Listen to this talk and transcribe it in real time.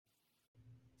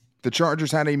The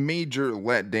Chargers had a major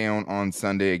letdown on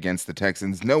Sunday against the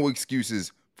Texans. No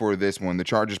excuses for this one. The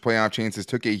Chargers' playoff chances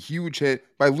took a huge hit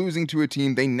by losing to a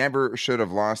team they never should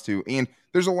have lost to, and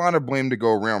there's a lot of blame to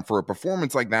go around for a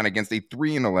performance like that against a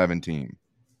 3-11 team.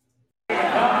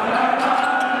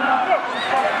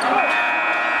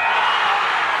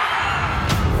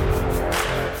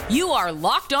 You are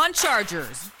Locked On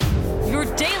Chargers, your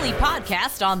daily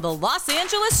podcast on the Los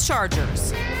Angeles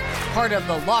Chargers, part of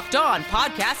the Locked On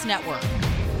Podcast Network,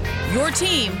 your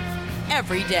team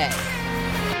every day.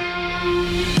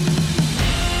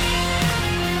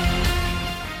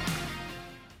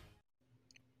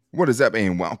 What is up,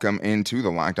 and welcome into the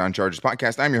Locked On Chargers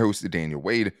podcast. I'm your host, Daniel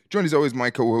Wade, joined as always my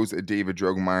co-host, David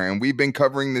Drogemeyer, and we've been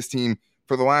covering this team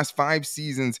for the last 5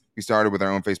 seasons. We started with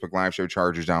our own Facebook Live show,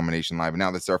 Chargers Domination Live, and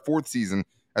now this is our 4th season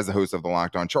as the host of the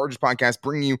Locked On Chargers podcast,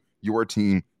 bringing you your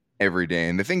team every day.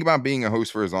 And the thing about being a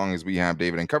host for as long as we have,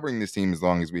 David, and covering this team as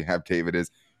long as we have, David, is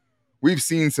we've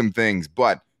seen some things,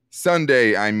 but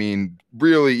Sunday,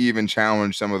 really even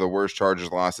challenged some of the worst Chargers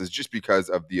losses just because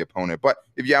of the opponent. But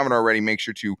if you haven't already, make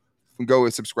sure to go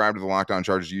and subscribe to the Locked On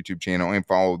Chargers YouTube channel and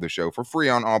follow the show for free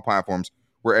on all platforms,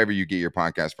 wherever you get your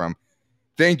podcast from.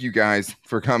 Thank you guys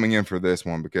for coming in for this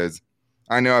one, because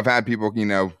I know I've had people,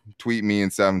 tweet me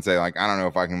and stuff and say, I don't know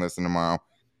if I can listen tomorrow.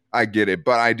 I get it,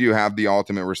 but I do have the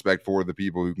ultimate respect for the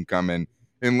people who can come in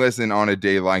and listen on a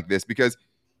day like this, because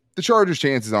the Chargers'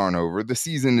 chances aren't over. The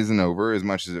season isn't over as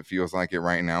much as it feels like it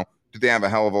right now. Do they have a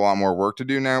hell of a lot more work to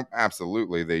do now?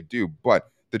 Absolutely, they do.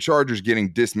 But the Chargers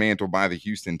getting dismantled by the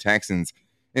Houston Texans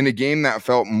in a game that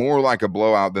felt more like a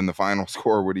blowout than the final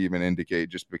score would even indicate,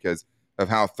 just because of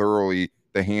how thoroughly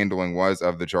the handling was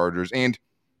of the Chargers. And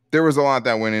there was a lot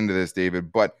that went into this,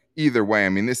 David. But either way,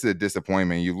 this is a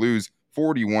disappointment. You lose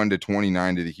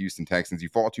 41-29 to the Houston Texans. You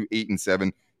fall to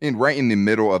 8-7. And right in the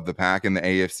middle of the pack in the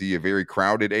AFC, a very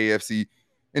crowded AFC,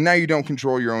 and now you don't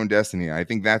control your own destiny. I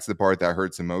think that's the part that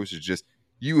hurts the most, is just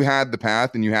you had the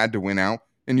path and you had to win out,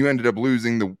 and you ended up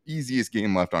losing the easiest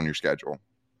game left on your schedule.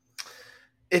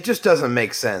 It just doesn't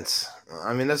make sense.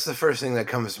 That's the first thing that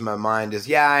comes to my mind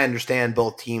is, I understand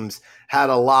both teams had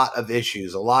a lot of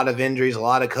issues, a lot of injuries, a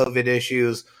lot of COVID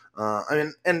issues.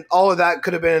 And all of that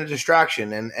could have been a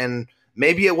distraction, and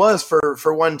maybe it was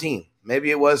for one team.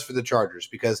 Maybe it was for the Chargers,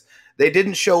 because they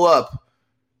didn't show up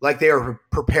like they were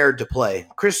prepared to play.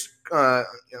 Chris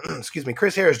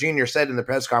Harris Jr. said in the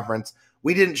press conference,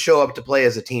 "We didn't show up to play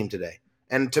as a team today."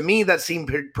 And to me, that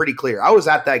seemed pretty clear. I was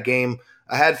at that game.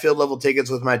 I had field level tickets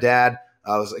with my dad.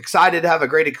 I was excited to have a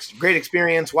great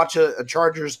experience, watch a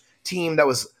Chargers team that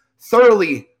was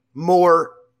thoroughly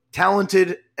more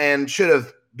talented and should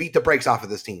have beat the brakes off of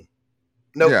this team.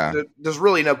 There's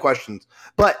really no questions.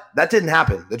 But that didn't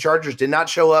happen. The Chargers did not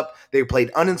show up. They played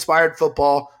uninspired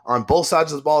football on both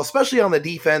sides of the ball, especially on the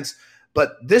defense.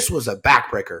 But this was a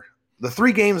backbreaker. The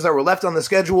 3 games that were left on the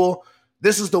schedule,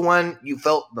 this is the one you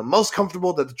felt the most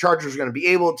comfortable that the Chargers were going to be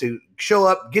able to show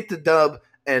up, get the dub,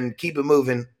 and keep it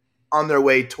moving on their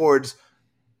way towards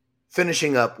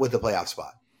finishing up with the playoff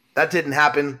spot. That didn't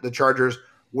happen. The Chargers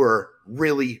were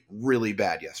really, really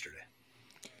bad yesterday.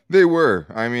 They were.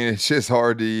 It's just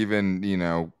hard to even,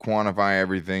 quantify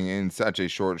everything in such a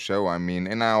short show.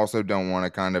 And I also don't want to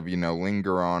kind of,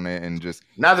 linger on it and just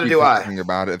neither do I talking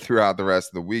about it throughout the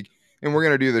rest of the week. And we're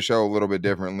going to do the show a little bit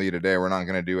differently today. We're not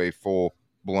going to do a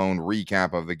full-blown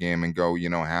recap of the game and go,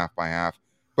 half by half.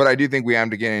 But I do think we have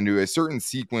to get into a certain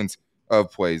sequence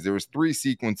of plays. There was 3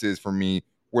 sequences for me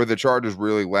where the Chargers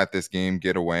really let this game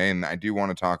get away, and I do want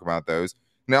to talk about those.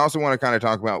 And I also want to kind of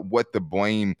talk about what the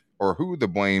blame or who the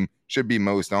blame should be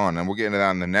most on. And we'll get into that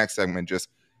in the next segment. Just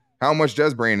how much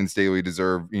does Brandon Staley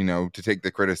deserve, to take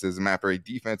the criticism after a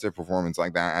defensive performance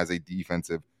like that as a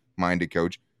defensive-minded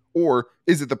coach? Or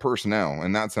is it the personnel?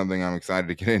 And that's something I'm excited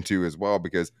to get into as well,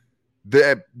 because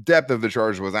the depth of the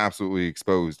Chargers was absolutely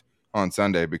exposed on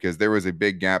Sunday, because there was a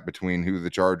big gap between who the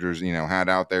Chargers, had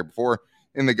out there before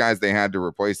and the guys they had to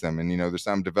replace them. And, there's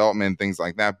some development, things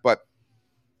like that. But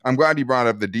I'm glad you brought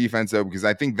up the defense, though, because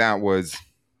I think that was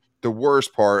the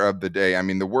worst part of the day.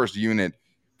 The worst unit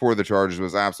for the Chargers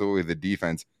was absolutely the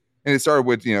defense. And it started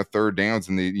with, third downs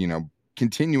and the,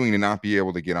 continuing to not be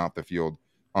able to get off the field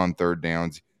on third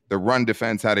downs. The run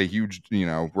defense had a huge,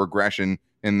 regression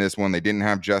in this one. They didn't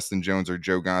have Justin Jones or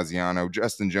Joe Gaziano.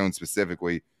 Justin Jones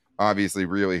specifically obviously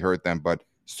really hurt them, but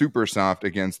super soft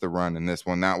against the run in this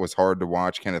one. That was hard to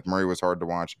watch. Kenneth Murray was hard to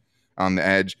watch on the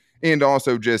edge. And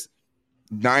also just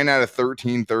 9 out of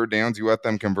 13 third downs you let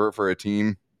them convert for a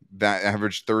team that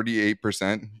averaged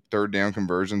 38% third down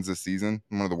conversions this season,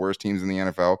 one of the worst teams in the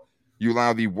NFL. You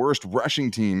allow the worst rushing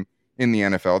team in the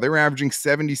NFL. They were averaging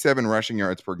 77 rushing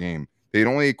yards per game. They'd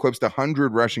only eclipsed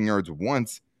 100 rushing yards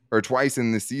once or twice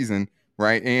in this season,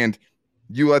 right? And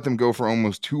you let them go for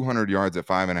almost 200 yards at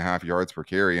 5.5 yards per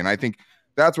carry. And I think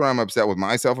that's what I'm upset with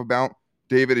myself about.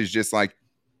 David is just like,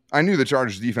 I knew the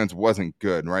Chargers defense wasn't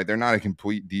good, right? They're not a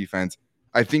complete defense.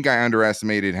 I think I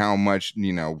underestimated how much,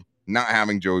 not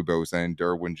having Joey Bosa and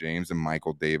Derwin James and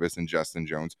Michael Davis and Justin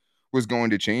Jones was going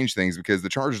to change things, because the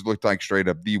Chargers looked like straight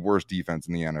up the worst defense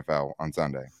in the NFL on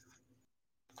Sunday.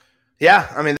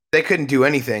 Yeah, I mean, they couldn't do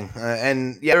anything.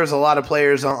 And yeah, there was a lot of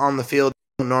players on the field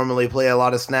who normally play a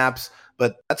lot of snaps,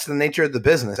 but that's the nature of the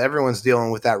business. Everyone's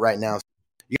dealing with that right now.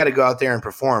 You got to go out there and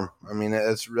perform. I mean,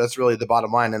 that's really the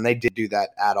bottom line, and they did do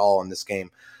that at all in this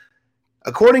game.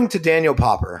 According to Daniel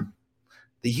Popper,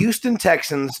 the Houston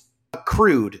Texans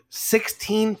accrued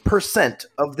 16%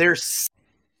 of their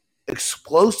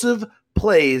explosive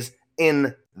plays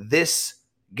in this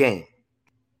game.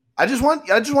 I just want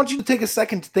you to take a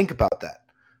second to think about that.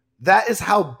 That is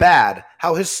how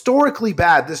historically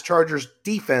bad this Chargers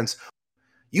defense.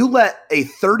 You let a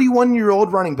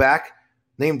 31-year-old running back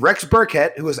named Rex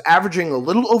Burkhead, who was averaging a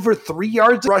little over 3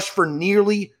 yards rush for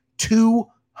nearly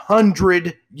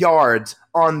 200 yards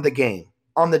on the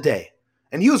day.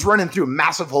 And he was running through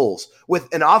massive holes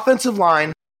with an offensive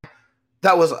line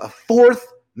that was a fourth,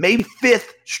 maybe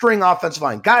fifth string offensive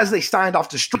line. Guys they signed off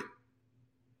the street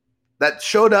that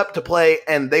showed up to play,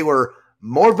 and they were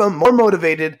more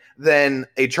motivated than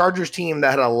a Chargers team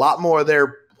that had a lot more of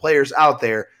their players out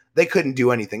there. They couldn't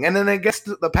do anything. And then against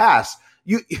the pass,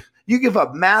 you give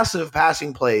up massive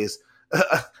passing plays,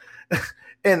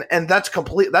 and that's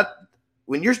complete. That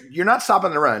when you're not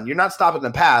stopping the run, you're not stopping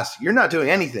the pass, you're not doing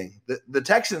anything. The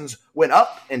Texans went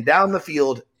up and down the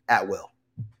field at will.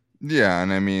 Yeah,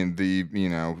 and I mean, the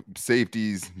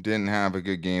safeties didn't have a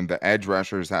good game. The edge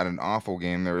rushers had an awful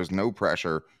game. There was no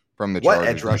pressure from the Chargers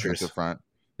edge rushers defensive front.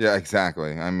 Yeah,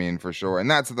 exactly. I mean, for sure. And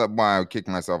that's why I kicked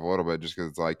myself a little bit, just because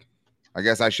it's like, I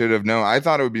guess I should have known. I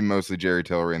thought it would be mostly Jerry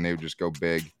Tillery, and they would just go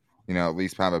big, at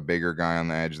least have a bigger guy on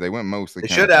the edge. They went mostly. They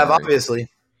should have, obviously.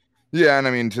 Yeah, and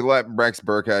I mean, to let Rex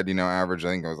Burkhead, average, I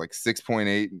think it was like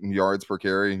 6.8 yards per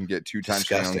carry and get 2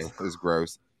 touchdowns is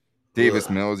gross. Davis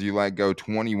Mills, you let go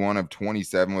 21 of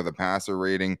 27 with a passer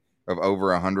rating of over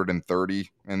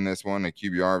 130 in this one, a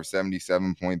QBR of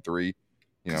 77.3.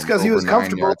 It's because he was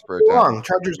comfortable long.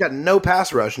 Chargers got no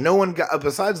pass rush. No one got,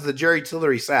 besides the Jerry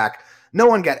Tillery sack, no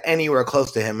one got anywhere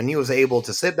close to him, and he was able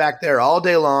to sit back there all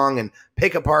day long and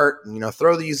pick apart,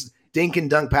 throw these dink and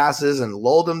dunk passes and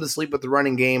lull them to sleep with the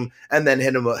running game, and then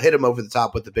hit him over the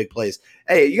top with the big plays.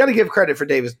 Hey, you got to give credit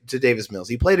to Davis Mills.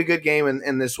 He played a good game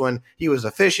in this one. He was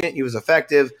efficient. He was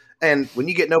effective. And when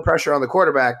you get no pressure on the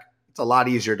quarterback, it's a lot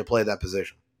easier to play that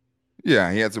position.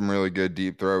 Yeah, he had some really good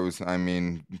deep throws. I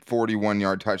mean,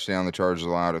 41-yard touchdown the Chargers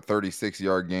allowed, a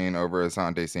 36-yard gain over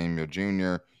Asante Samuel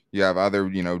Jr. You have other,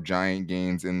 giant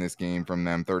gains in this game from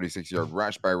them, 36-yard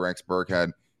rush by Rex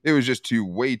Burkhead. It was just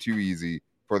way too easy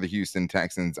for the Houston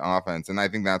Texans offense. And I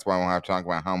think that's why we'll have to talk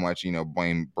about how much,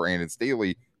 blame Brandon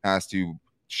Staley has to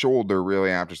shoulder really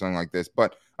after something like this.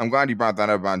 But I'm glad you brought that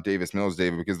up about Davis Mills,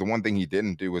 David, because the one thing he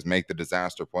didn't do was make the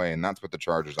disaster play, and that's what the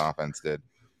Chargers offense did.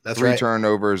 That's 3 right.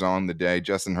 turnovers on the day.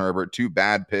 Justin Herbert, 2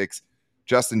 bad picks.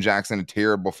 Justin Jackson, a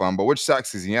terrible fumble, which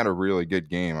sucks because he had a really good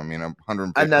game. I mean,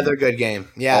 150. Another good game.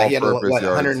 Yeah, he had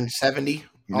 170?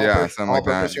 Yeah, something like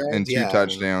that. Yards? And 2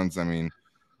 touchdowns. I mean,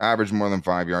 average more than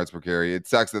 5 yards per carry. It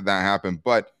sucks that happened,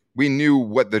 but we knew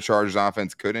what the Chargers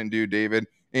offense couldn't do, David,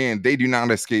 and they do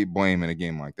not escape blame in a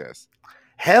game like this.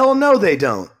 Hell no, they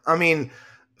don't. I mean,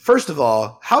 first of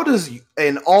all, how does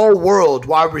an all-world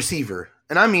wide receiver,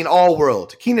 and I mean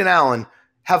all-world, Keenan Allen,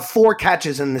 have 4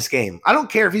 catches in this game? I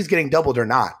don't care if he's getting doubled or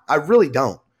not. I really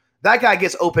don't. That guy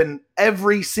gets open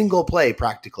every single play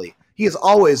practically. He is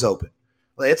always open.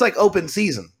 It's like open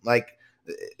season.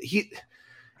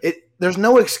 There's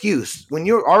no excuse. When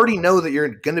you already know that you're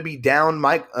going to be down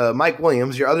Mike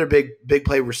Williams, your other big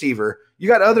play receiver, you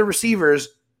got other receivers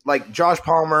like Josh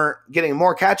Palmer getting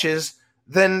more catches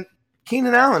than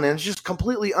Keenan Allen, and it's just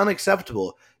completely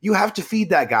unacceptable. You have to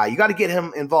feed that guy. You got to get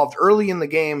him involved early in the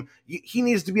game. He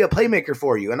needs to be a playmaker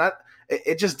for you, and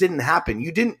it just didn't happen.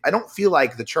 I don't feel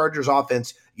like the Chargers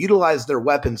offense utilized their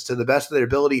weapons to the best of their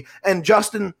ability, and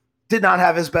Justin did not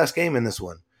have his best game in this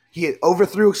one. He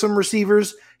overthrew some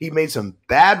receivers. He made some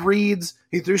bad reads.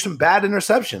 He threw some bad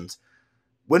interceptions.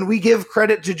 When we give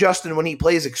credit to Justin when he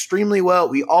plays extremely well,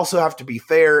 we also have to be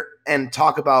fair and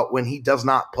talk about when he does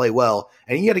not play well.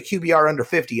 And he had a QBR under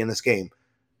 50 in this game.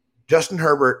 Justin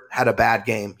Herbert had a bad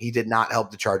game. He did not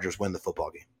help the Chargers win the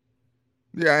football game.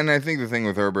 Yeah, and I think the thing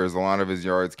with Herbert is a lot of his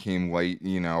yards came late,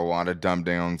 a lot of dumb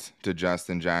downs to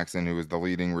Justin Jackson, who was the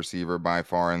leading receiver by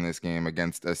far in this game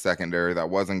against a secondary that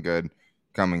wasn't good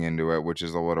coming into it, which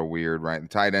is a little weird, right? The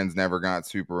tight ends never got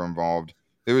super involved.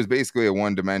 It was basically a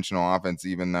one-dimensional offense,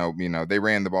 even though, they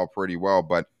ran the ball pretty well,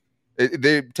 but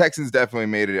the Texans definitely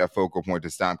made it a focal point to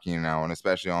stop Keenan Allen,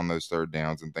 especially on those third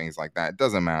downs and things like that. It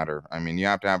doesn't matter. I mean, you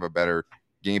have to have a better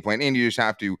game plan, and you just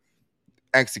have to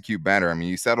execute better. I mean,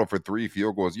 you settled for 3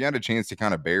 field goals. You had a chance to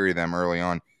kind of bury them early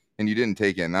on, and you didn't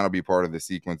take it, and that'll be part of the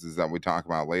sequences that we talk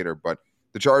about later. But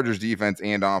the Chargers defense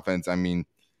and offense, I mean,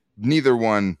 neither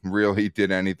one really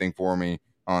did anything for me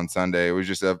on Sunday. It was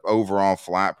just an overall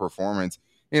flat performance.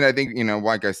 And I think,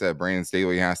 like I said, Brandon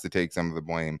Staley has to take some of the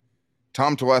blame.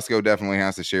 Tom Telesco definitely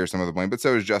has to share some of the blame, but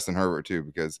so does Justin Herbert too,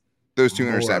 because those 2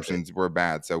 interceptions were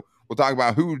bad. So we'll talk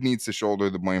about who needs to shoulder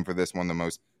the blame for this one the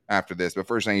most after this. But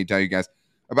first, I need to tell you guys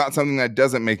about something that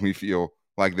doesn't make me feel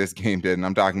like this game did, and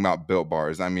I'm talking about Built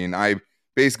Bars. I mean, I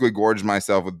basically gorged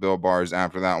myself with Built Bars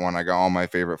after that one. I got all my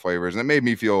favorite flavors, and it made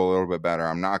me feel a little bit better.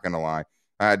 I'm not going to lie.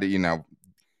 I had to,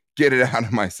 get it out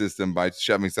of my system by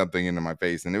shoving something into my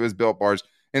face, and it was Built Bars.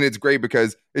 And it's great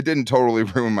because it didn't totally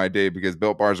ruin my day, because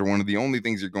Built Bars are one of the only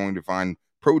things you're going to find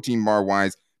protein bar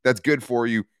wise that's good for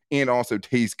you and also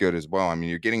tastes good as well. I mean,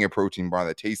 you're getting a protein bar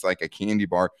that tastes like a candy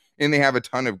bar, and they have a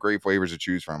ton of great flavors to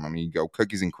choose from. I mean, you can go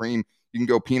cookies and cream, you can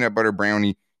go peanut butter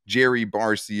brownie, Jerry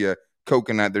Barcia,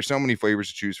 coconut. There's so many flavors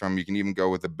to choose from. You can even go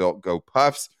with the Built Go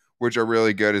Puffs, which are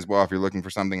really good as well if you're looking for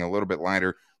something a little bit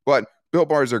lighter. But Built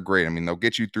Bars are great. I mean, they'll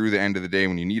get you through the end of the day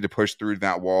when you need to push through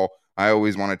that wall. I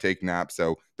always want to take naps,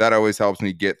 so that always helps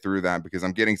me get through that, because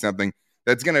I'm getting something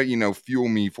that's going to, fuel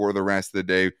me for the rest of the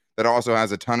day, that also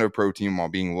has a ton of protein while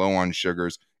being low on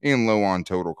sugars and low on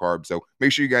total carbs. So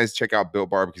make sure you guys check out Built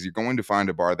Bar, because you're going to find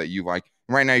a bar that you like.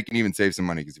 And right now, you can even save some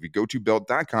money, because if you go to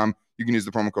Built.com, you can use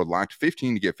the promo code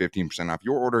LOCKED15 to get 15% off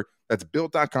your order. That's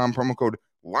Built.com, promo code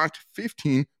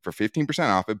LOCKED15 for 15%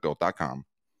 off at Built.com.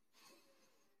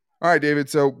 All right, David.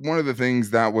 So one of the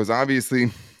things that was obviously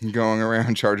going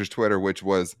around Chargers Twitter, which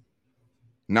was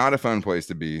not a fun place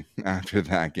to be after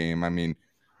that game. I mean,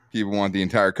 people want the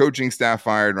entire coaching staff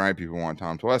fired, right? People want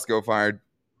Tom Telesco fired.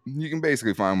 You can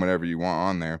basically find whatever you want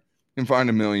on there and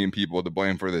find a million people to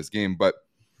blame for this game. But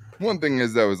one thing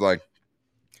is, though, is like,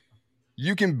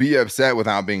 you can be upset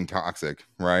without being toxic,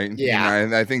 right? Yeah.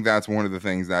 And I think that's one of the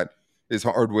things that is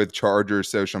hard with Chargers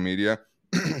social media.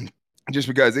 Just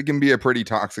because it can be a pretty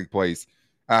toxic place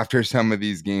after some of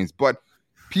these games. But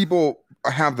people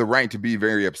have the right to be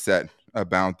very upset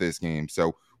about this game.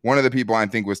 So one of the people I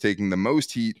think was taking the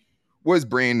most heat was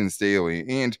Brandon Staley.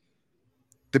 And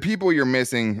the people you're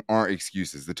missing aren't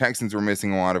excuses. The Texans were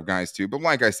missing a lot of guys too. But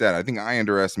like I said, I think I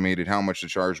underestimated how much the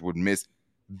Chargers would miss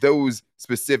those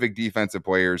specific defensive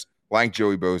players like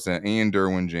Joey Bosa and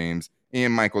Derwin James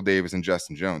and Michael Davis and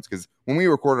Justin Jones. Because when we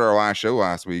recorded our last show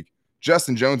last week,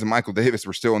 Justin Jones and Michael Davis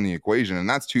were still in the equation, and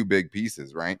that's 2 big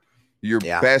pieces, right? Your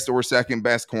best or second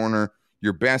best corner,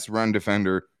 your best run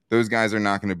defender, those guys are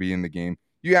not going to be in the game.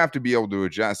 You have to be able to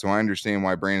adjust, so I understand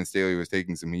why Brandon Staley was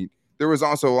taking some heat. There was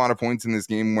also a lot of points in this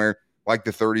game where, like the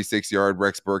 36-yard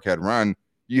Rex Burkhead run,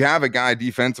 you have a guy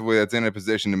defensively that's in a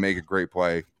position to make a great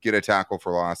play, get a tackle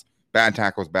for loss, bad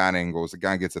tackles, bad angles, the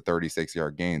guy gets a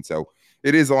 36-yard gain. So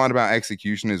it is a lot about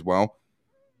execution as well.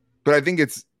 But I think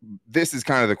this is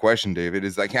kind of the question, David,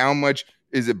 is like, how much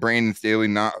is it Brandon Staley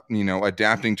not,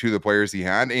 adapting to the players he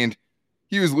had? And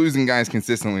he was losing guys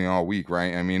consistently all week,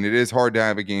 right? I mean, it is hard to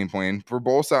have a game plan for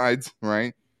both sides,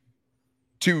 right?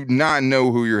 To not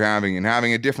know who you're having and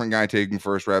having a different guy taking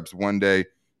first reps one day,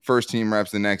 first team reps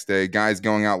the next day, guys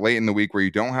going out late in the week where you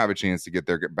don't have a chance to get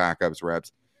their backups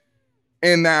reps.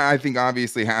 And that, I think,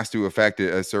 obviously has to affect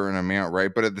it a certain amount,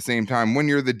 right? But at the same time, when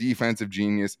you're the defensive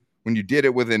genius, when you did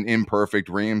it with an imperfect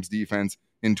Rams defense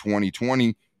in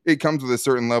 2020, it comes with a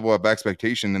certain level of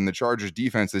expectation. And the Chargers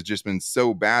defense has just been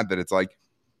so bad that it's like,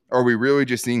 are we really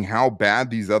just seeing how bad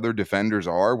these other defenders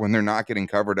are when they're not getting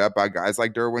covered up by guys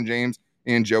like Derwin James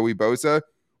and Joey Bosa?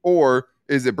 Or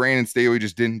is it Brandon Staley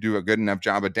just didn't do a good enough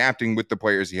job adapting with the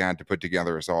players he had to put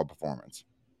together a solid performance?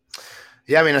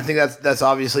 Yeah, I mean, I think that's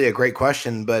obviously a great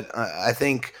question. But I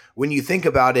think when you think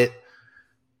about it,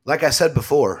 like I said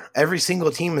before, every single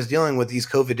team is dealing with these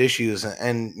COVID issues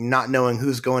and not knowing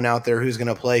who's going out there, who's going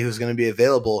to play, who's going to be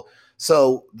available.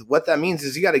 So what that means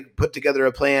is you got to put together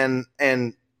a plan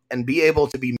and be able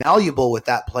to be malleable with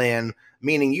that plan,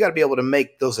 meaning you got to be able to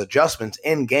make those adjustments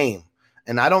in game.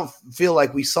 And I don't feel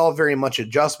like we saw very much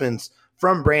adjustments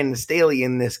from Brandon Staley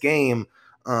in this game.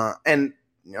 And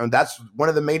that's one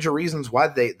of the major reasons why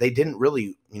they didn't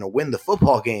really, win the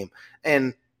football game.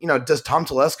 And does Tom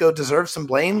Telesco deserve some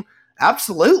blame?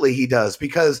 Absolutely he does,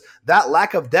 because that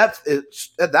lack of depth,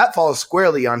 that falls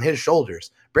squarely on his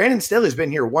shoulders. Brandon Staley's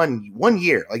been here one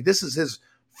year. Like, this is his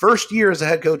first year as a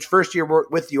head coach, first year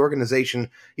with the organization.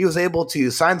 He was able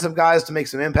to sign some guys to make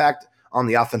some impact on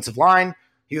the offensive line.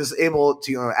 He was able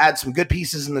to add some good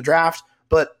pieces in the draft,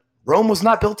 but Rome was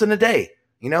not built in a day.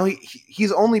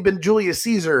 He's only been Julius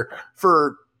Caesar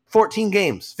for 14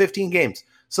 games, 15 games.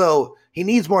 So he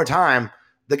needs more time.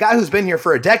 The guy who's been here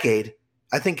for a decade,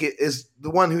 I think, is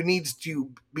the one who needs to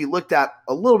be looked at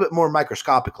a little bit more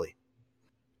microscopically.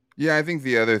 Yeah, I think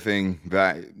the other thing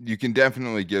that you can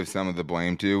definitely give some of the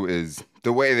blame to is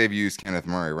the way they've used Kenneth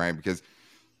Murray, right? Because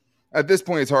at this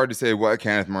point, it's hard to say what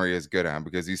Kenneth Murray is good at,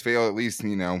 because he's failed at least,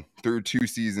 through 2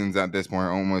 seasons at this point,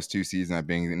 almost 2 seasons at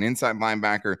being an inside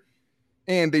linebacker.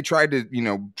 And they tried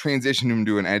to, transition him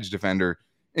to an edge defender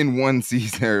in one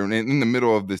season, in the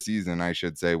middle of the season, I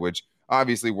should say, which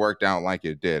obviously worked out like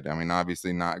it did. I mean,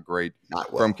 obviously not great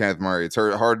from Kenneth Murray. It's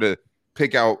hard to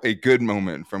pick out a good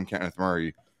moment from Kenneth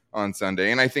Murray on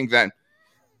Sunday. And I think that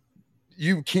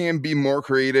you can be more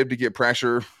creative to get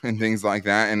pressure and things like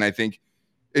that. And I think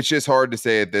it's just hard to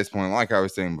say at this point, like I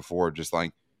was saying before, just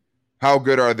like, how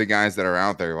good are the guys that are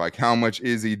out there? Like, how much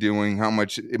is he doing? How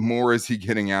much more is he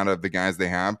getting out of the guys they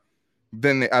have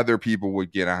than the other people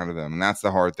would get out of them? And that's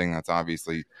the hard thing. That's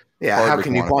obviously hard. How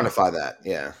can you quantify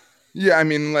that? Yeah, I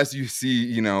mean, unless you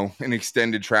see, an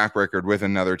extended track record with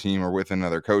another team or with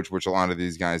another coach, which a lot of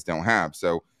these guys don't have.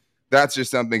 So that's just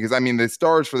something, because, I mean, the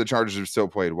stars for the Chargers have still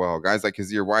played well. Guys like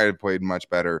Kazir White have played much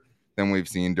better than we've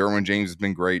seen. Derwin James has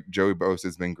been great. Joey Bosa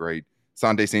has been great.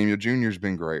 Sante Samuel Jr. has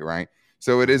been great, right?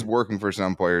 So it is working for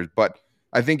some players. But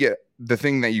I think the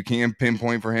thing that you can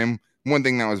pinpoint for him, one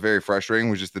thing that was very frustrating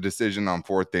was just the decision on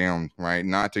 4th down, right?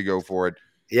 Not to go for it.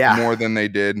 More than they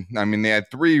did. I mean, they had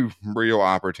 3 real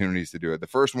opportunities to do it. The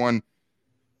first one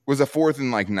was a 4th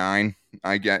and 9.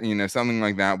 I get, something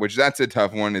like that, which that's a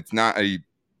tough one. It's not a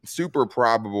super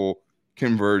probable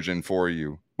conversion for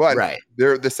you. But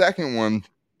the second one,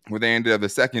 where they ended up the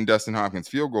second Dustin Hopkins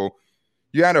field goal,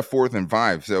 you had a 4th and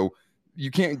 5. So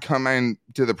you can't come in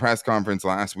to the press conference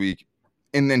last week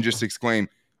and then just exclaim,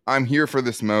 I'm here for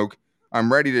the smoke.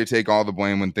 I'm ready to take all the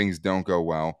blame when things don't go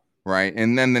well, right?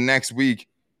 And then the next week,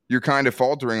 you're kind of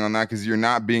faltering on that because you're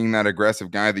not being that aggressive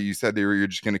guy that you said you're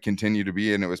just going to continue to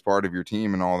be, and it was part of your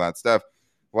team and all that stuff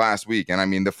last week. And I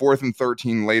mean, the 4th and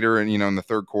 13 later, and in the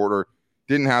third quarter,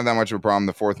 didn't have that much of a problem.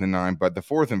 The 4th and 9, but the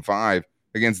 4th and 5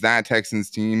 against that Texans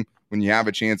team, when you have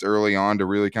a chance early on to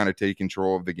really kind of take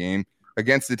control of the game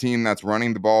against the team that's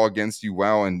running the ball against you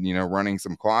well and running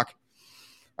some clock,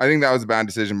 I think that was a bad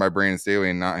decision by Brandon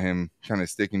Staley and not him kind of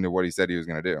sticking to what he said he was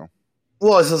going to do.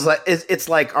 Well, it's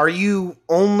like, are you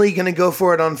only going to go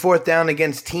for it on 4th down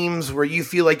against teams where you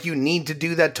feel like you need to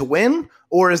do that to win?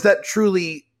 Or is that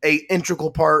truly a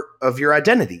integral part of your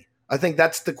identity? I think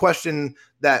that's the question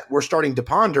that we're starting to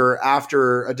ponder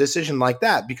after a decision like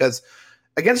that, because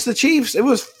against the Chiefs, it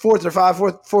was 4th or 5,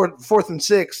 4th and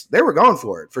 6. They were going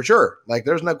for it for sure. Like,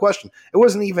 there's no question. It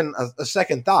wasn't even a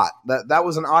second thought. That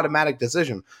was an automatic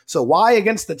decision. So why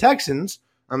against the Texans?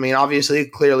 I mean, obviously,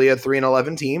 clearly a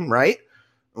 3-11 team, right?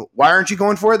 Why aren't you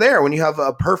going for it there when you have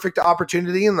a perfect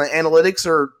opportunity and the analytics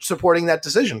are supporting that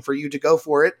decision for you to go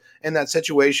for it in that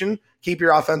situation? Keep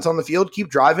your offense on the field, keep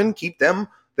driving, keep their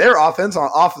offense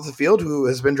off of the field, who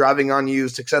has been driving on you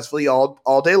successfully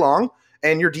all day long,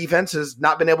 and your defense has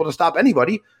not been able to stop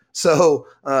anybody. So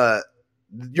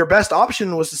your best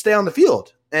option was to stay on the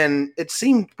field, and it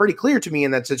seemed pretty clear to me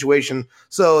in that situation.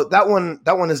 So that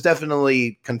one is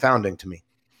definitely confounding to me.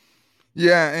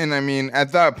 Yeah, and I mean,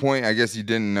 at that point, I guess you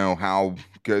didn't know how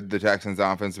good the Texans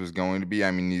offense was going to be.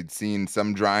 I mean, you'd seen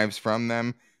some drives from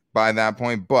them by that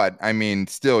point, but I mean,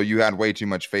 still, you had way too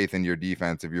much faith in your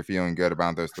defense if you're feeling good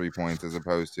about those 3 points, as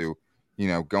opposed to,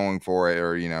 going for it,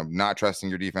 or, not trusting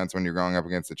your defense when you're going up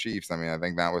against the Chiefs. I mean, I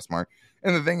think that was smart.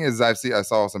 And the thing is, I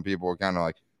saw some people kind of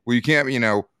like, well, you can't,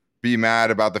 be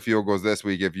mad about the field goals this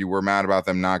week if you were mad about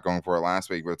them not going for it last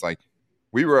week. But it's like,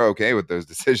 we were okay with those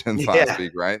decisions last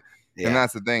week, right? Yeah. And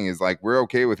that's the thing, is like, we're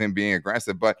okay with him being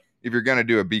aggressive, but if you're going to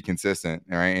do it, be consistent,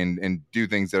 right? And do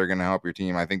things that are going to help your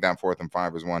team. I think that 4th and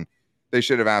 5 was one they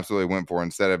should have absolutely went for,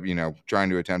 instead of, trying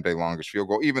to attempt a longest field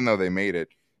goal, even though they made it,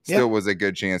 still was a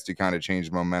good chance to kind of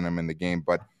change momentum in the game.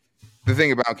 But the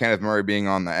thing about Kenneth Murray being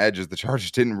on the edge is the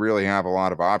Chargers didn't really have a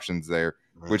lot of options there,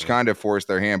 which kind of forced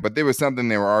their hand, but there was something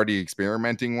they were already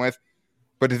experimenting with.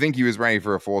 But to think he was ready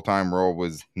for a full-time role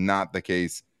was not the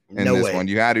case. In this one,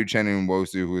 you had Uchenna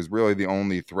Nwosu, who was really the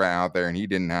only threat out there, and he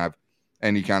didn't have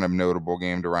any kind of notable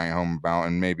game to write home about,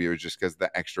 and maybe it was just because of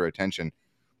the extra attention.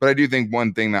 But I do think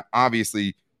one thing that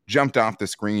obviously jumped off the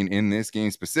screen in this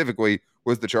game specifically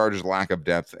was the Chargers' lack of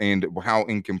depth and how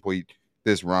incomplete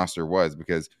this roster was,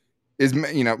 because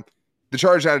the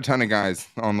Chargers had a ton of guys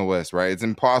on the list, right? It's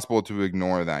impossible to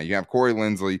ignore that. You have Corey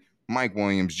Linsley, Mike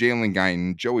Williams, Jalen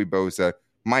Guyton, Joey Bosa,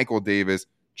 Michael Davis,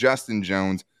 Justin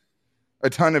Jones, a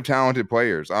ton of talented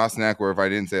players. Austin Eckler, if I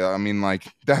didn't say that, I mean, like,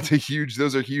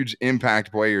 those are huge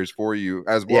impact players for you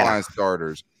as well as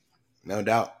starters. No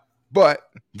doubt. But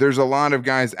there's a lot of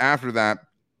guys after that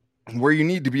where you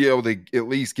need to be able to at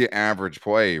least get average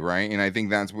play, right? And I think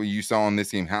that's what you saw in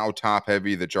this game, how top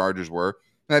heavy the Chargers were.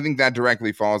 And I think that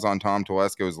directly falls on Tom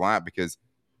Telesco's lap, because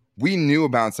we knew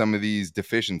about some of these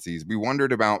deficiencies. We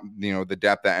wondered about, the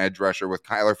depth at edge rusher with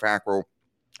Kyler Fackrell,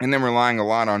 and then relying a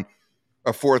lot on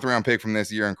a 4th-round pick from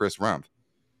this year and Chris Rumph.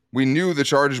 We knew the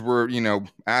Chargers were,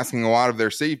 asking a lot of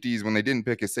their safeties when they didn't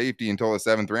pick a safety until the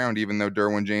 7th round, even though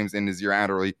Derwin James and Nazir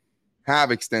Adderley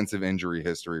have extensive injury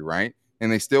history, right?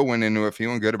 And they still went into it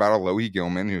feeling good about Alohi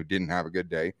Gilman, who didn't have a good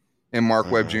day, and Mark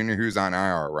Webb Jr., who's on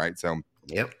IR, right? So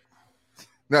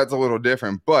that's a little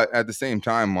different. But at the same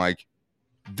time, like,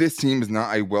 this team is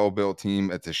not a well-built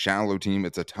team. It's a shallow team.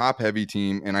 It's a top-heavy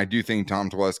team. And I do think Tom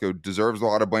Telesco deserves a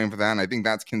lot of blame for that. And I think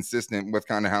that's consistent with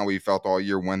kind of how we felt all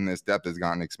year when this depth has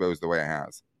gotten exposed the way it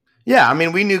has. Yeah, I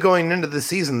mean, we knew going into the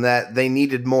season that they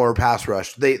needed more pass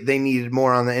rush. They needed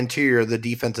more on the interior of the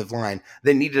defensive line.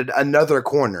 They needed another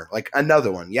corner, like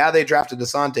another one. Yeah, they drafted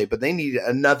Asante, but they needed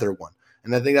another one.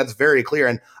 And I think that's very clear.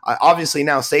 And obviously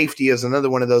now safety is another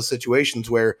one of those situations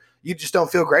where you just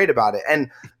don't feel great about it.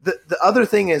 And the other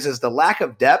thing is the lack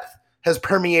of depth has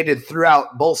permeated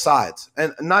throughout both sides,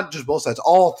 and not just both sides,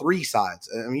 all 3 sides.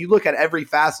 I mean, you look at every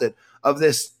facet of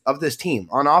this team.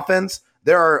 On offense,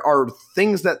 there are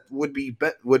things that would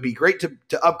be great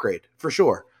to upgrade for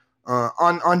sure.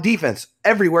 On defense,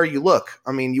 everywhere you look,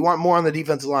 I mean, you want more on the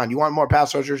defensive line. You want more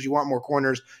pass rushers. You want more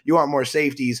corners. You want more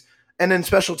safeties. And then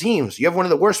special teams. You have one of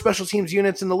the worst special teams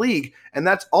units in the league, and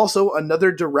that's also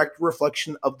another direct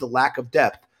reflection of the lack of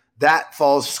depth. That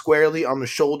falls squarely on the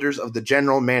shoulders of the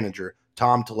general manager,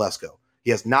 Tom Telesco. He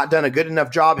has not done a good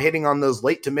enough job hitting on those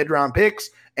late to mid-round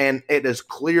picks, and it has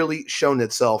clearly shown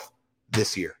itself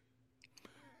this year.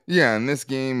 Yeah, and this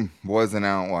game was an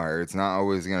outlier. It's not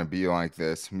always going to be like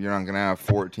this. You're not going to have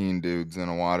 14 dudes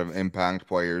and a lot of impact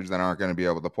players that aren't going to be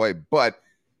able to play. But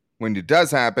when it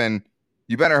does happen,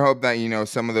 you better hope that,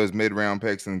 some of those mid-round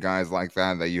picks and guys like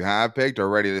that you have picked are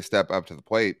ready to step up to the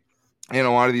plate. And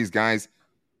a lot of these guys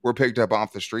were picked up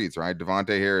off the streets, right?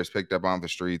 Devontae Harris picked up off the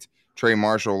streets. Trey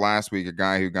Marshall last week, a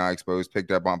guy who got exposed,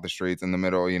 picked up off the streets in the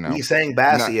middle, He's saying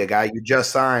Bassey, a guy you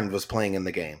just signed, was playing in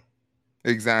the game.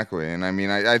 Exactly. And I mean,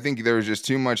 I think there was just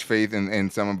too much faith in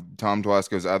some of Tom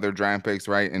Telesco's other draft picks,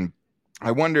 right? And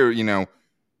I wonder,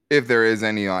 if there is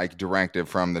any like directive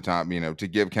from the top, to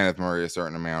give Kenneth Murray a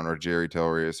certain amount or Jerry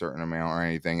Tillery a certain amount or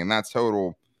anything. And that's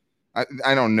total.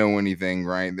 I don't know anything,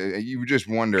 right? You just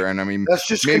wonder. And I mean, that's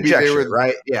just conjecture,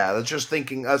 right? Yeah. That's just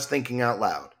us thinking out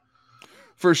loud.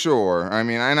 For sure. I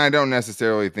mean, and I don't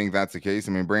necessarily think that's the case.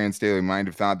 I mean, Brandon Staley might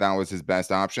have thought that was his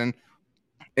best option.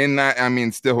 And that, I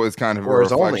mean, still is kind of or a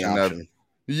reflection of,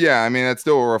 yeah, I mean, that's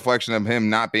still a reflection of him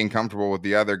not being comfortable with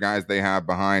the other guys they have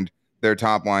behind their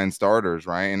top line starters,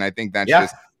 right? And I think that's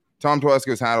just Tom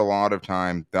Telesco's had a lot of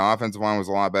time. The offensive line was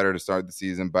a lot better to start the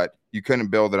season, but you couldn't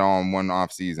build it all in one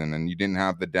off season, and you didn't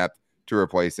have the depth to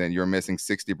replace it. You're missing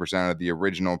 60% of the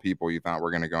original people you thought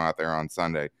were going to go out there on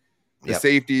Sunday. The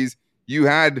safeties, you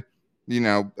had,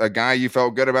 a guy you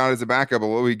felt good about as a backup,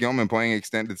 Alohi Gilman, playing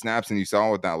extended snaps, and you saw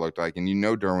what that looked like. And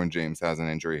Derwin James has an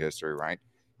injury history, right?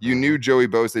 You knew Joey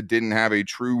Bosa didn't have a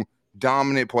true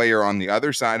dominant player on the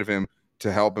other side of him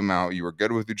to help him out. You were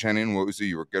good with Uchenna Nwosu.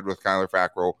 You were good with Kyler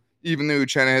Fackrell. Even though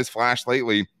Uchenna has flashed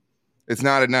lately, it's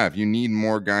not enough. You need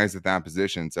more guys at that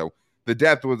position. So the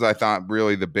depth was, I thought,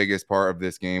 really the biggest part of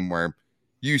this game, where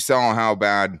you saw how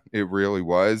bad it really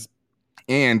was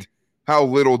and how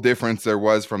little difference there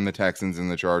was from the Texans and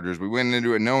the Chargers. We went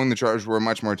into it knowing the Chargers were a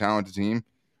much more talented team.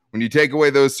 When you take away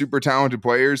those super talented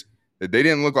players, they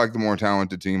didn't look like the more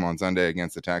talented team on Sunday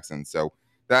against the Texans. So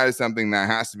that is something that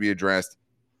has to be addressed.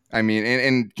 I mean,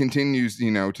 and continues,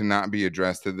 to not be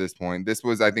addressed to this point. This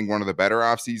was, I think, one of the better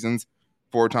off seasons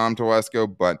for Tom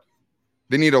Telesco, but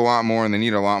they need a lot more, and they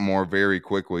need a lot more very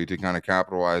quickly to kind of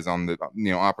capitalize on the,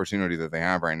 opportunity that they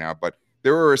have right now. But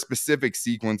there were a specific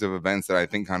sequence of events that I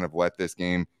think kind of let this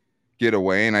game get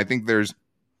away. And I think there's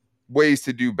ways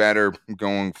to do better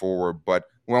going forward. But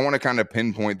I want to kind of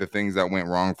pinpoint the things that went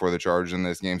wrong for the Chargers in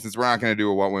this game, since we're not going to do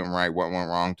a what went right, what went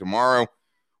wrong tomorrow.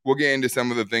 We'll get into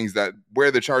some of the things where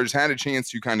the Chargers had a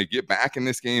chance to kind of get back in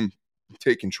this game,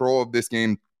 take control of this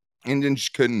game, and then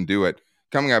just couldn't do it.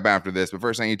 coming up after this. But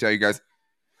first, I need to tell you guys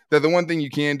that the one thing you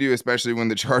can do, especially when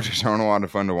the Chargers aren't a lot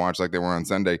of fun to watch like they were on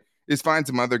Sunday, is find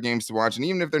some other games to watch. And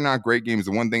even if they're not great games,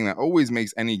 the one thing that always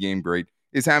makes any game great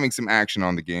is having some action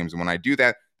on the games. And when I do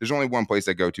that, there's only one place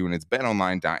I go to, and it's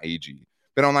betonline.ag.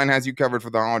 BetOnline has you covered for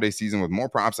the holiday season with more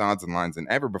props, odds, and lines than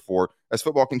ever before as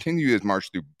football continues its march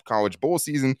through college bowl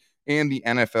season and the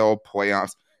NFL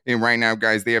playoffs. And right now,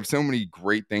 guys, they have so many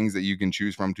great things that you can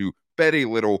choose from to bet a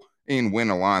little and win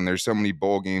a lot. And there's so many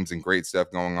bowl games and great stuff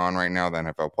going on right now. The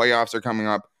NFL playoffs are coming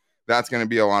up. That's going to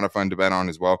be a lot of fun to bet on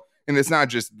as well. And it's not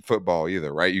just football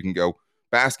either, right? You can go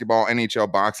basketball,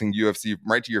 NHL, boxing, UFC,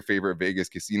 right to your favorite Vegas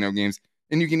casino games.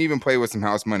 And you can even play with some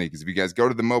house money, because if you guys go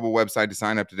to the mobile website to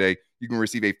sign up today, you can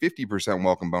receive a 50%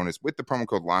 welcome bonus with the promo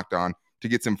code LOCKEDON to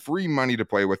get some free money to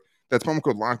play with. That's promo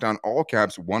code LOCKEDON, all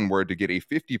caps, one word, to get a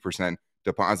 50%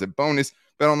 deposit bonus.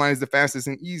 BetOnline is the fastest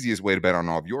and easiest way to bet on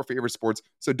all of your favorite sports,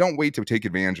 so don't wait to take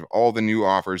advantage of all the new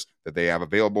offers that they have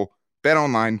available.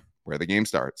 BetOnline, where the game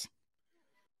starts.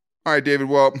 All right, David.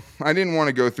 Well, I didn't want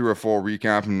to go through a full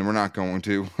recap, and we're not going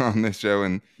to on this show,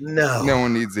 and no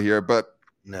one needs to hear it, but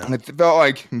it felt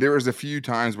like there was a few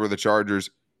times where the Chargers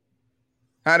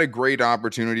had a great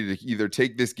opportunity to either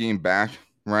take this game back,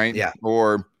 right? Yeah.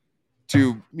 Or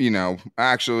to,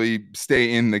 actually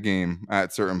stay in the game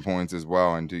at certain points as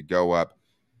well and to go up.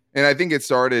 And I think it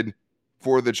started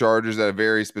for the Chargers at a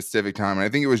very specific time. And I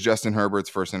think it was Justin Herbert's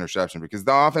first interception, because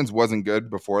the offense wasn't good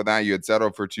before that. You had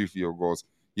settled for 2 field goals.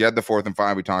 You had the 4th and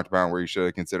 5 we talked about where you should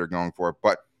have considered going for it.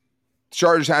 But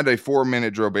Chargers had a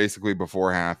 4-minute drill basically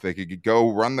before half. They could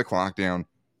go run the clock down,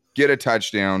 get a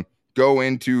touchdown, go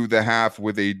into the half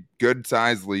with a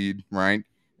good-sized lead, right?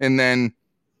 And then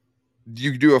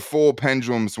you do a full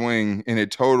pendulum swing, and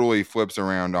it totally flips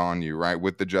around on you, right,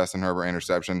 with the Justin Herbert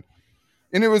interception.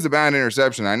 And it was a bad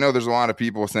interception. I know there's a lot of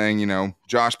people saying,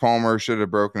 Josh Palmer should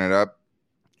have broken it up.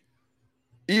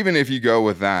 Even if you go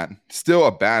with that, still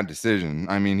a bad decision.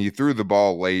 I mean, he threw the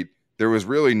ball late. There was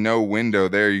really no window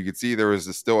there. You could see there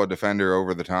was still a defender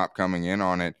over the top coming in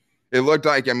on it. It looked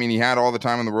like, he had all the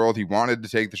time in the world. He wanted to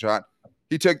take the shot.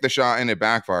 He took the shot and it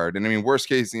backfired. And worst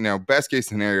case, best case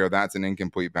scenario, that's an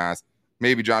incomplete pass.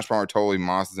 Maybe Josh Palmer totally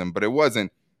mosses him, but it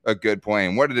wasn't a good play.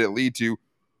 And what did it lead to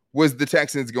was the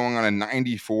Texans going on a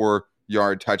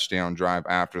 94-yard touchdown drive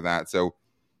after that. So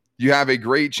you have a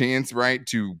great chance, right,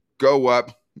 to go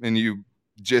up and you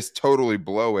just totally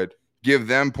blow it. Give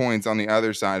them points on the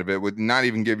other side of it, would not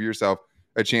even give yourself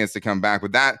a chance to come back.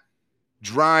 With that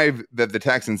drive that the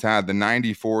Texans had, the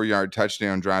 94-yard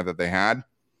touchdown drive that they had,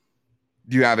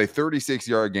 you have a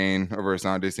 36-yard gain over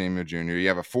Asante Samuel Jr. You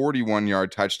have a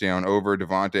 41-yard touchdown over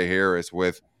Devontae Harris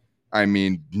with,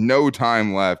 no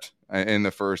time left in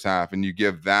the first half, and you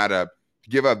give that up.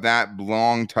 Give up that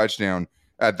long touchdown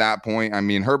at that point.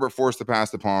 Herbert forced the pass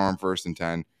to Palmer on 1st and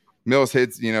 10. Mills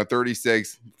hits,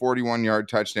 36, 41-yard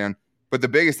touchdown. But the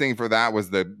biggest thing for that was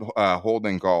the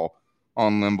holding call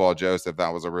on Linval Joseph.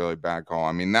 That was a really bad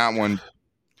call. That one,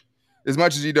 as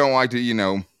much as you don't like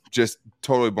to, just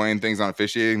totally blame things on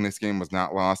officiating, this game was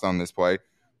not lost on this play.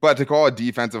 But to call a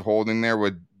defensive holding there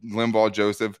with Linval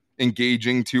Joseph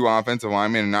engaging 2 offensive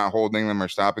linemen and not holding them or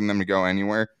stopping them to go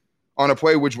anywhere on a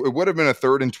play which it would have been a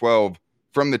 3rd and 12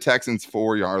 from the Texans'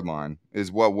 4-yard line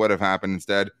is what would have happened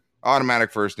instead.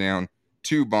 Automatic first down,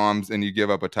 2 bombs, and you give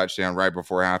up a touchdown right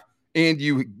before half. And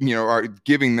you are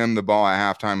giving them the ball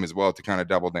at halftime as well to kind of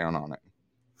double down on it.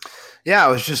 Yeah,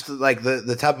 it was just like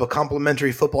the type of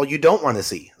complimentary football you don't want to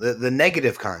see, the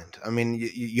negative kind.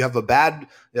 You have a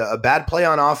bad play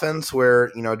on offense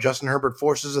where Justin Herbert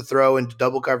forces a throw into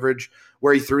double coverage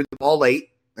where he threw the ball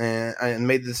late and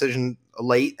made the decision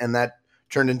late, and that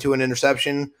turned into an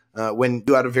interception when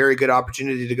you had a very good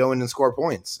opportunity to go in and score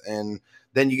points. And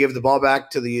then you give the ball back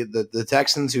to the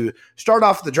Texans, who start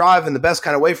off the drive in the best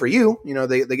kind of way for you.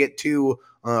 They get 2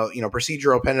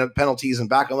 procedural penalties and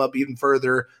back them up even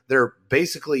further. They're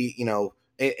basically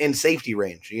in safety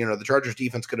range. The Chargers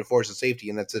defense could have forced a safety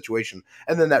in that situation.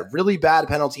 And then that really bad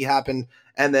penalty happened.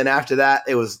 And then after that,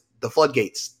 it was the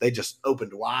floodgates. They just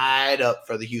opened wide up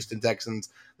for the Houston Texans.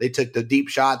 They took the deep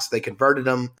shots, they converted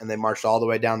them, and they marched all the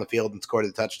way down the field and scored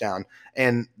the touchdown.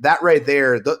 And that right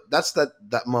there, that's that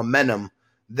momentum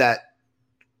that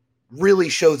really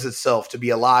shows itself to be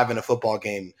alive in a football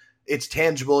game. It's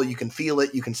tangible. You can feel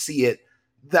it. You can see it.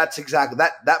 That's exactly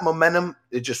that momentum.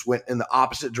 It just went in the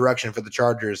opposite direction for the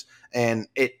Chargers, and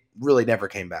it really never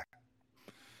came back.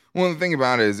 Well, the thing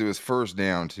about it is it was first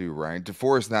down too, right? To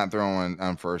force that throw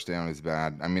on first down is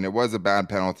bad. It was a bad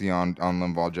penalty on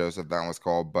Linval Joseph that was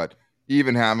called, but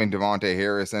even having Devontae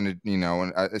Harris and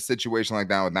a situation like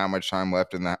that with not much time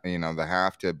left in that the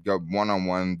half to go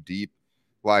 1-on-1 deep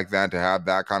like that to have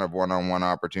that kind of one-on-one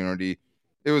opportunity.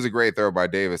 It was a great throw by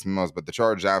Davis Mills, but the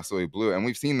Chargers absolutely blew it. And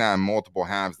we've seen that in multiple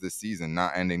halves this season,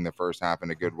 not ending the first half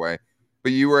in a good way.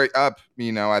 But you were up,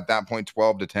 at that point,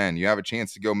 12-10. You have a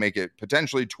chance to go make it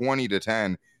potentially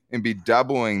 20-10 and be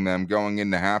doubling them going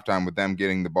into halftime with them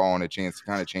getting the ball and a chance to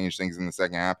kind of change things in the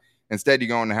second half. Instead, you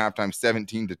go into halftime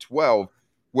 17-12,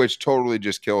 which totally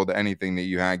just killed anything that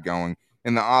you had going.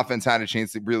 And the offense had a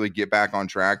chance to really get back on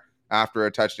track after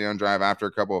a touchdown drive, after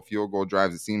a couple of field goal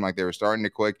drives. It seemed like they were starting to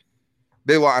click.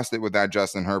 They lost it with that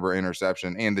Justin Herbert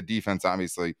interception and the defense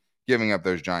obviously giving up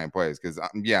those giant plays. Because,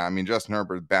 Justin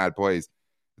Herbert, bad plays.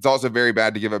 It's also very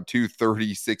bad to give up 2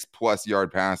 36-plus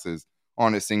yard passes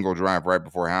on a single drive right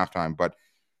before halftime. But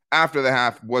after the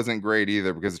half wasn't great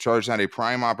either, because the Chargers had a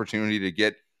prime opportunity to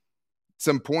get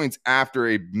some points after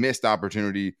a missed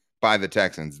opportunity by the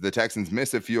Texans. The Texans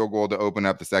missed a field goal to open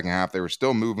up the second half. They were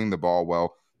still moving the ball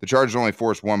well. The Chargers only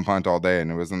forced one punt all day,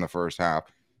 and it was in the first half.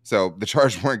 So the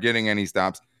Chargers weren't getting any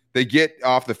stops. They get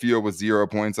off the field with 0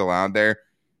 points allowed there.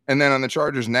 And then on the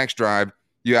Chargers' next drive,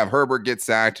 you have Herbert get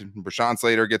sacked. Rashawn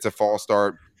Slater gets a false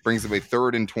start, brings up a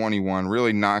 3rd and 21,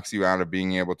 really knocks you out of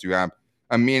being able to have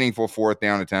a meaningful 4th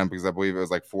down attempt, because I believe it was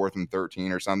like 4th and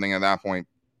 13 or something at that point.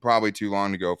 Probably too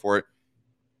long to go for it.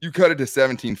 You cut it to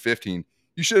 17-15.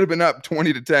 You should have been up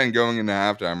 20-10 going into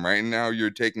halftime, right? And now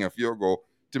you're taking a field goal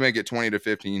to make it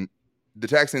 20-15. The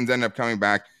Texans end up coming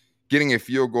back, getting a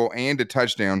field goal and a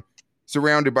touchdown,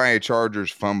 surrounded by a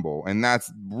Chargers fumble. And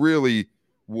that's really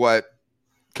what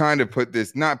kind of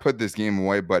not put this game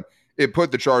away, but it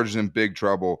put the Chargers in big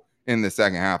trouble in the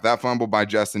second half. That fumble by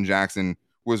Justin Jackson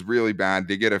was really bad.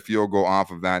 They get a field goal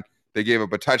off of that. They gave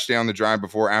up a touchdown the drive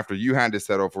before, after you had to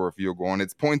settle for a field goal. And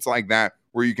it's points like that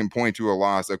where you can point to a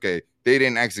loss. Okay, they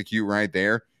didn't execute right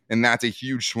there. And that's a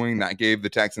huge swing that gave the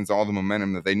Texans all the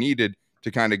momentum that they needed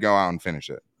to kind of go out and finish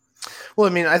it. Well,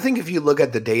 I mean, I think if you look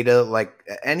at the data, like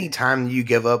any time you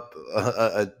give up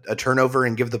a turnover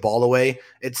and give the ball away,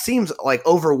 it seems like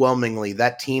overwhelmingly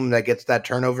that team that gets that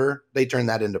turnover, they turn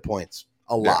that into points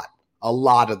a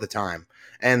lot of the time.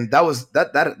 And that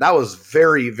was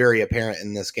very, very apparent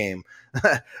in this game.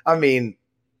 I mean,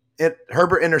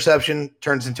 Herbert interception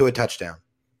turns into a touchdown.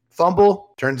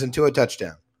 Fumble turns into a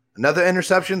touchdown. Another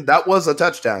interception, that was a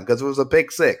touchdown because it was a pick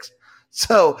six.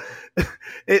 So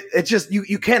it just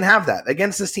you can't have that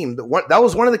against this team. That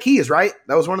was one of the keys, right?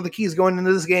 That was one of the keys going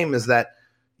into this game, is that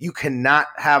you cannot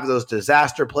have those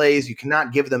disaster plays. You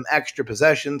cannot give them extra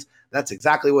possessions. That's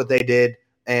exactly what they did.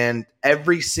 And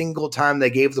every single time they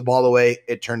gave the ball away,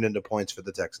 it turned into points for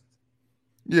the Texans.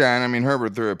 Yeah, and I mean,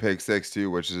 Herbert threw a pick six too,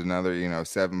 which is another,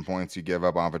 7 points you give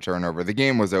up off a turnover. The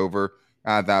game was over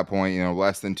at that point,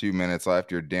 less than 2 minutes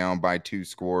left. You're down by 2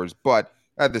 scores. But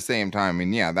at the same time, I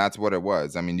mean, yeah, that's what it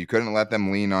was. I mean, you couldn't let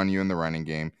them lean on you in the running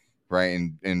game, right?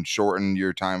 And shorten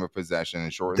your time of possession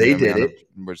and shorten the amount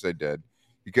which they did.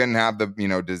 You couldn't have the,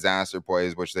 disaster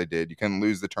plays, which they did. You couldn't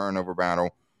lose the turnover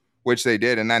battle, which they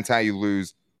did. And that's how you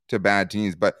lose to bad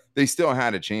teams. But they still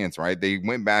had a chance, right? They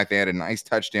went back. They had a nice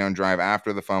touchdown drive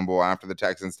after the fumble, after the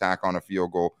Texans tack on a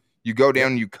field goal. You go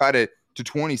down, you cut it to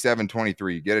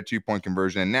 27-23, get a 2-point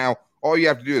conversion. And now all you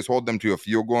have to do is hold them to a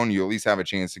field goal, and you at least have a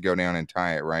chance to go down and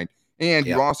tie it, right? And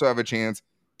you also have a chance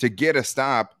to get a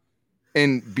stop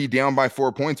and be down by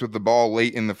 4 points with the ball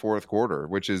late in the fourth quarter,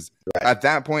 which is at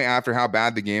that point, after how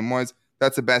bad the game was,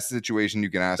 that's the best situation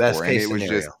you can ask for. And it was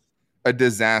just a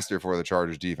disaster for the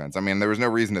Chargers defense. I mean, there was no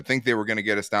reason to think they were going to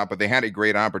get a stop, but they had a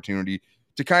great opportunity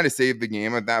to kind of save the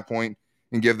game at that point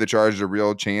and give the Chargers a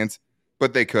real chance,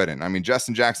 but they couldn't. I mean,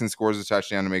 Justin Jackson scores a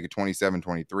touchdown to make it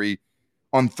 27-23.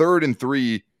 On 3rd and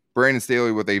 3, Brandon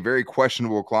Staley with a very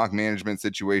questionable clock management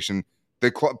situation. The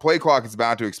play clock is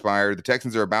about to expire. The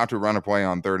Texans are about to run a play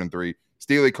on 3rd and 3.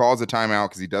 Staley calls a timeout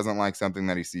because he doesn't like something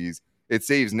that he sees. It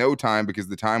saves no time because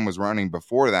the time was running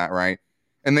before that, right?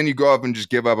 And then you go up and just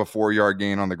give up a 4-yard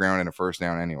gain on the ground and a first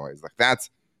down anyways. Like, that's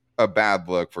a bad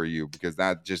look for you because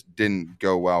that just didn't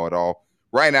go well at all.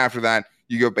 Right after that,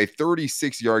 you go up a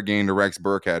 36-yard gain to Rex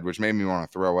Burkhead, which made me want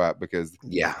to throw up because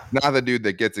not the dude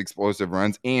that gets explosive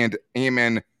runs. And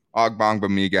Amen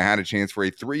Ogbongbemiga had a chance for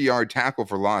a 3-yard tackle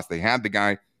for loss. They had the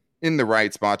guy in the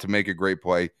right spot to make a great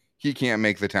play. He can't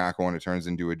make the tackle, and it turns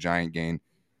into a giant gain.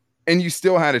 And you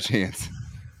still had a chance.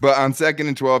 But on 2nd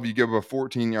and 12, you give a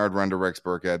 14-yard run to Rex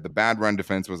Burkhead. The bad run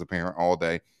defense was apparent all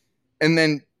day. And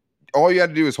then all you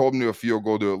had to do is hold him to a field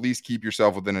goal to at least keep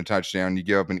yourself within a touchdown. You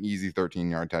give up an easy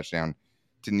 13-yard touchdown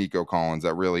to Nico Collins.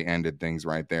 That really ended things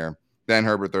right there. Then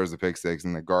Herbert throws the pick six,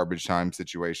 and the garbage time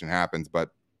situation happens. But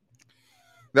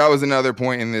that was another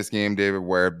point in this game, David,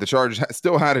 where the Chargers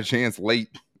still had a chance late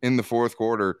in the fourth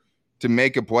quarter to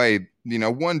make a play.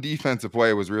 One defensive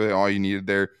play was really all you needed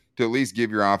there to at least give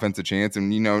your offense a chance. And,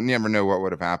 never know what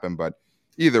would have happened. But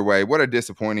either way, what a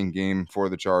disappointing game for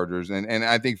the Chargers. And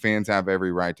I think fans have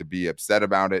every right to be upset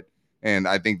about it. And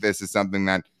I think this is something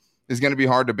that is going to be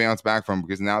hard to bounce back from,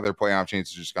 because now their playoff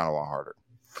chances just got a lot harder.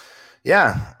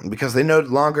 Yeah, because they no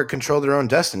longer control their own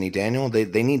destiny, Daniel.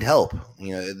 They need help.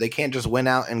 They can't just win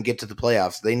out and get to the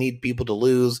playoffs. They need people to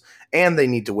lose, and they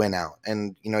need to win out.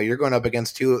 And, you're going up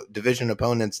against two division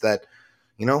opponents that,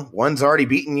 one's already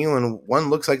beaten you and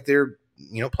one looks like they're,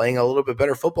 playing a little bit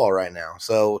better football right now.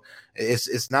 So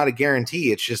it's not a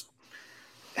guarantee. It's just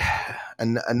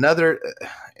another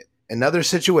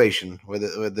situation where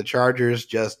the Chargers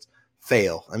just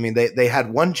fail. I mean, they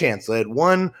had one chance. They had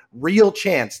one real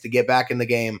chance to get back in the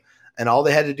game, and all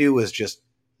they had to do was just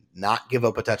not give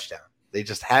up a touchdown. They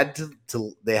just had to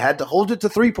they had to hold it to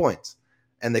 3 points,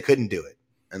 and they couldn't do it.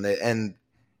 And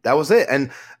that was it.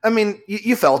 And I mean,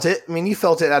 you felt it. I mean, you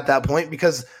felt it at that point,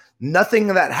 because nothing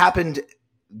that happened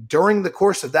during the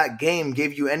course of that game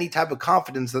gave you any type of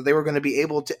confidence that they were going to be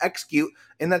able to execute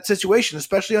in that situation,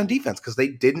 especially on defense, because they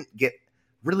didn't get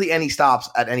really any stops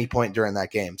at any point during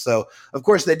that game. So, of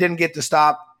course, they didn't get to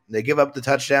stop. They give up the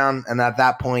touchdown, and at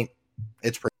that point,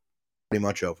 it's pretty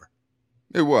much over.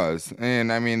 It was.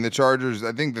 And, I mean, the Chargers,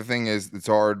 I think the thing is, it's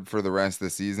hard for the rest of the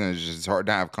season. It's just hard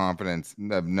to have confidence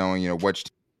of knowing, which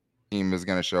team is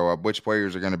going to show up, which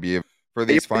players are going to be for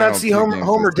these final not see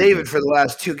Homer David for the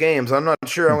last 2 games. I'm not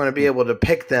sure I'm going to be able to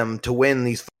pick them to win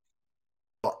these.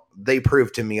 They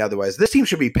proved to me otherwise. This team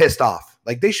should be pissed off.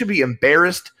 Like, they should be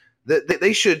embarrassed.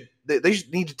 They should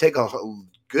need to take a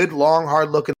good, long,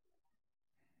 hard look and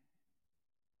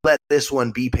let this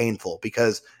one be painful,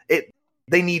 because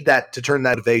they need that to turn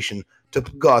that motivation to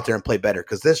go out there and play better,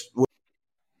 because this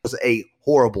was a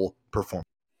horrible performance.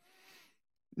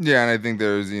 Yeah, and I think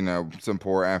there's, some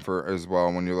poor effort as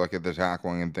well when you look at the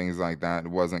tackling and things like that.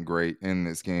 It wasn't great in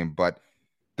this game, but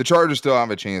the Chargers still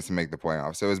have a chance to make the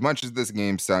playoffs. So as much as this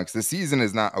game sucks, the season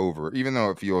is not over, even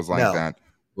though it feels like that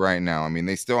right now. I mean,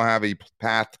 they still have a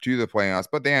path to the playoffs,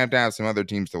 but they have to have some other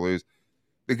teams to lose.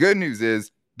 The good news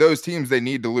is those teams they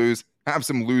need to lose have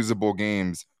some losable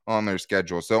games on their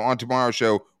schedule. So on tomorrow's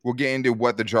show, we'll get into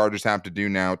what the Chargers have to do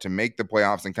now to make the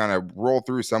playoffs and kind of roll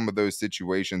through some of those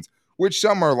situations, which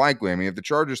some are likely. I mean, if the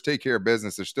Chargers take care of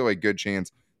business, there's still a good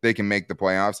chance they can make the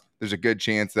playoffs. There's a good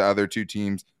chance the other two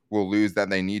teams will lose that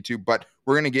they need to, but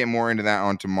we're going to get more into that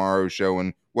on tomorrow's show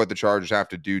and what the Chargers have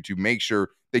to do to make sure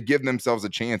they give themselves a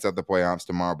chance at the playoffs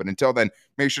tomorrow. But until then,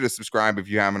 make sure to subscribe if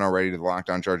you haven't already to the Locked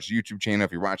On Chargers YouTube channel.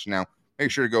 If you're watching now,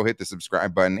 make sure to go hit the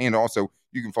subscribe button. And also,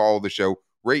 you can follow the show,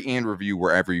 rate and review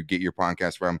wherever you get your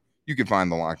podcast from. You can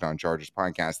find the Locked On Chargers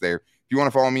podcast there. If you want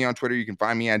to follow me on Twitter, you can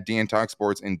find me at Dan Talk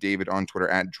Sports and David on Twitter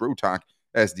at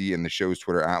DroTalkSD and the show's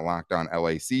Twitter at Locked On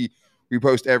LAC. We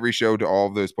post every show to all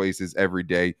of those places every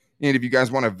day. And if you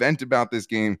guys want to vent about this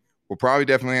game, we'll probably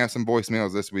definitely have some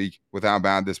voicemails this week with how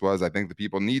bad this was. I think the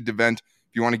people need to vent.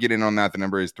 If you want to get in on that, the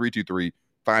number is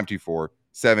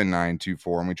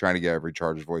 323-524-7924. And we try to get every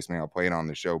Chargers voicemail played on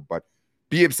the show. But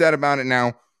be upset about it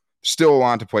now. Still a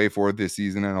lot to play for this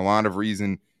season and a lot of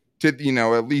reason to,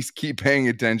 at least keep paying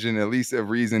attention, at least a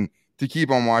reason to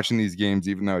keep on watching these games,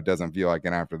 even though it doesn't feel like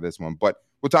it after this one. But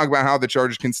we'll talk about how the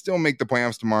Chargers can still make the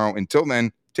playoffs tomorrow. Until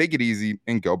then, take it easy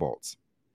and go Bolts.